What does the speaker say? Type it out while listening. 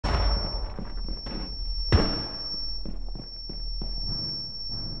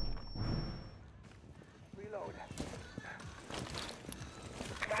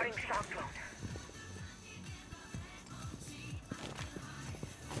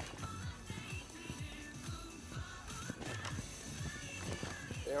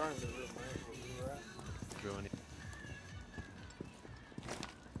They are in the room, right? Where we were at.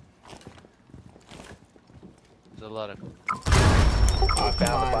 There's a lot of. Oh, found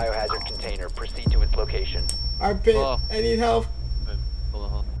the biohazard container. Proceed to its location. Armpit, Oh. I need help.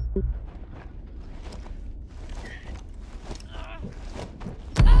 Hold on.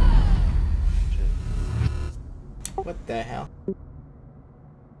 What the hell?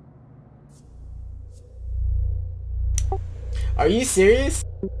 Are you serious?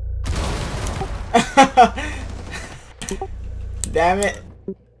 Damn it.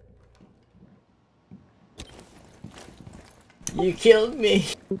 You killed me.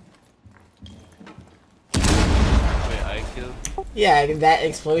 Wait, I killed? Yeah, that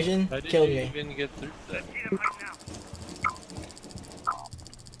explosion How did killed you me. even get through that?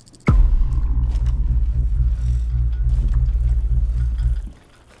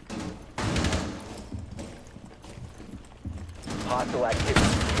 Hostile activity.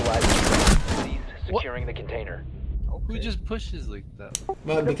 Utilizing Cease securing the container. Who just pushes like that?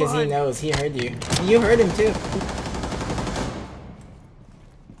 Well, because he knows. He heard you. You heard him too.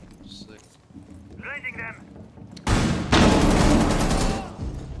 Just like, Lighting them.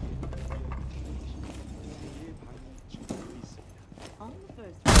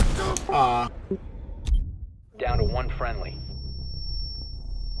 Aw. Down to one friendly.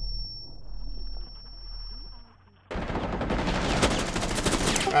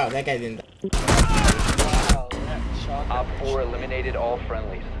 Wow, that guy didn't. Wow, that shot. Op 4 eliminated all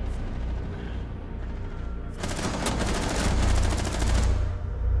friendlies.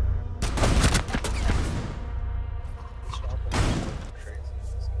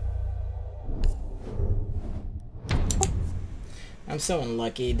 I'm so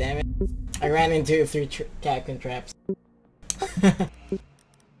unlucky, damn it. I ran into 3 Capcom traps. The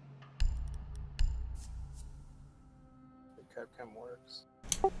Capcom works.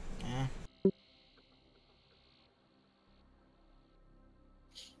 Yeah.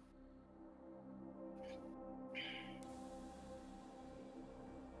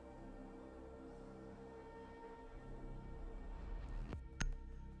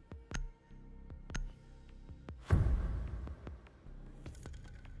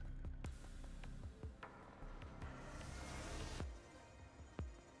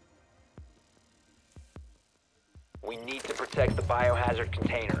 We need to protect the biohazard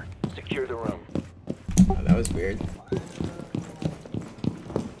container. Secure the room. Oh, that was weird.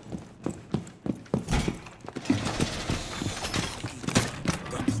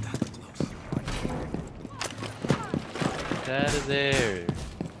 get out of there.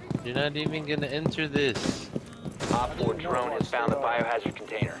 You're not even gonna enter this. Op 4 drone has found the biohazard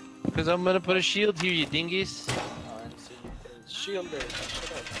container. Because I'm gonna put a shield here, you dingies. Oh, I didn't see you. There's shield there.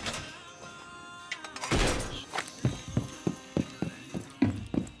 Shut up.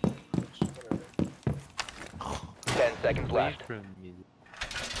 10 seconds left. Away from me.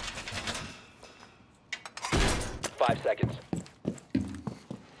 5 seconds.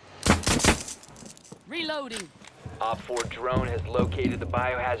 Reloading. Op 4 drone has located the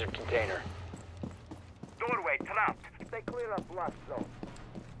biohazard container. Doorway trapped. Stay clear of blast zone.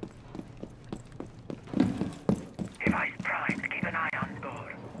 Device primed. Keep an eye on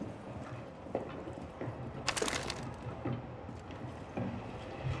door.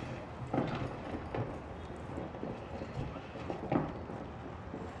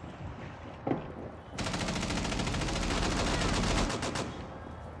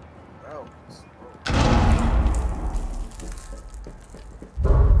 Oh.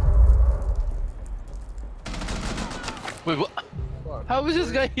 Wait, what? Fuck. How was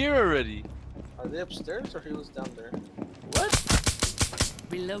this guy here already? Are they upstairs or he was down there? What?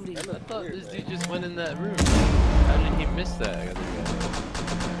 Reloading. I thought this dude just went in that room. How did he miss that other guy?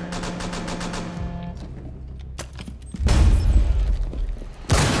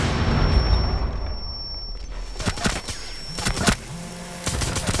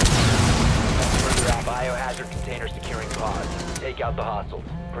 Biohazard container securing pods. Take out the hostiles.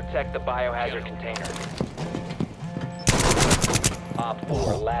 Protect the biohazard container. Op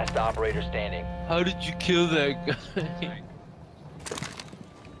 4, last operator standing. How did you kill that guy?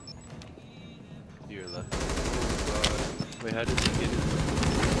 You're left. Wait, how did he get it?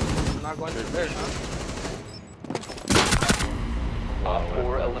 I'm not going through there, huh? Op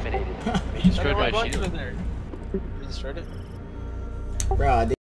 4 eliminated. He destroyed I'm my going shield. through there. You destroyed it? Bro,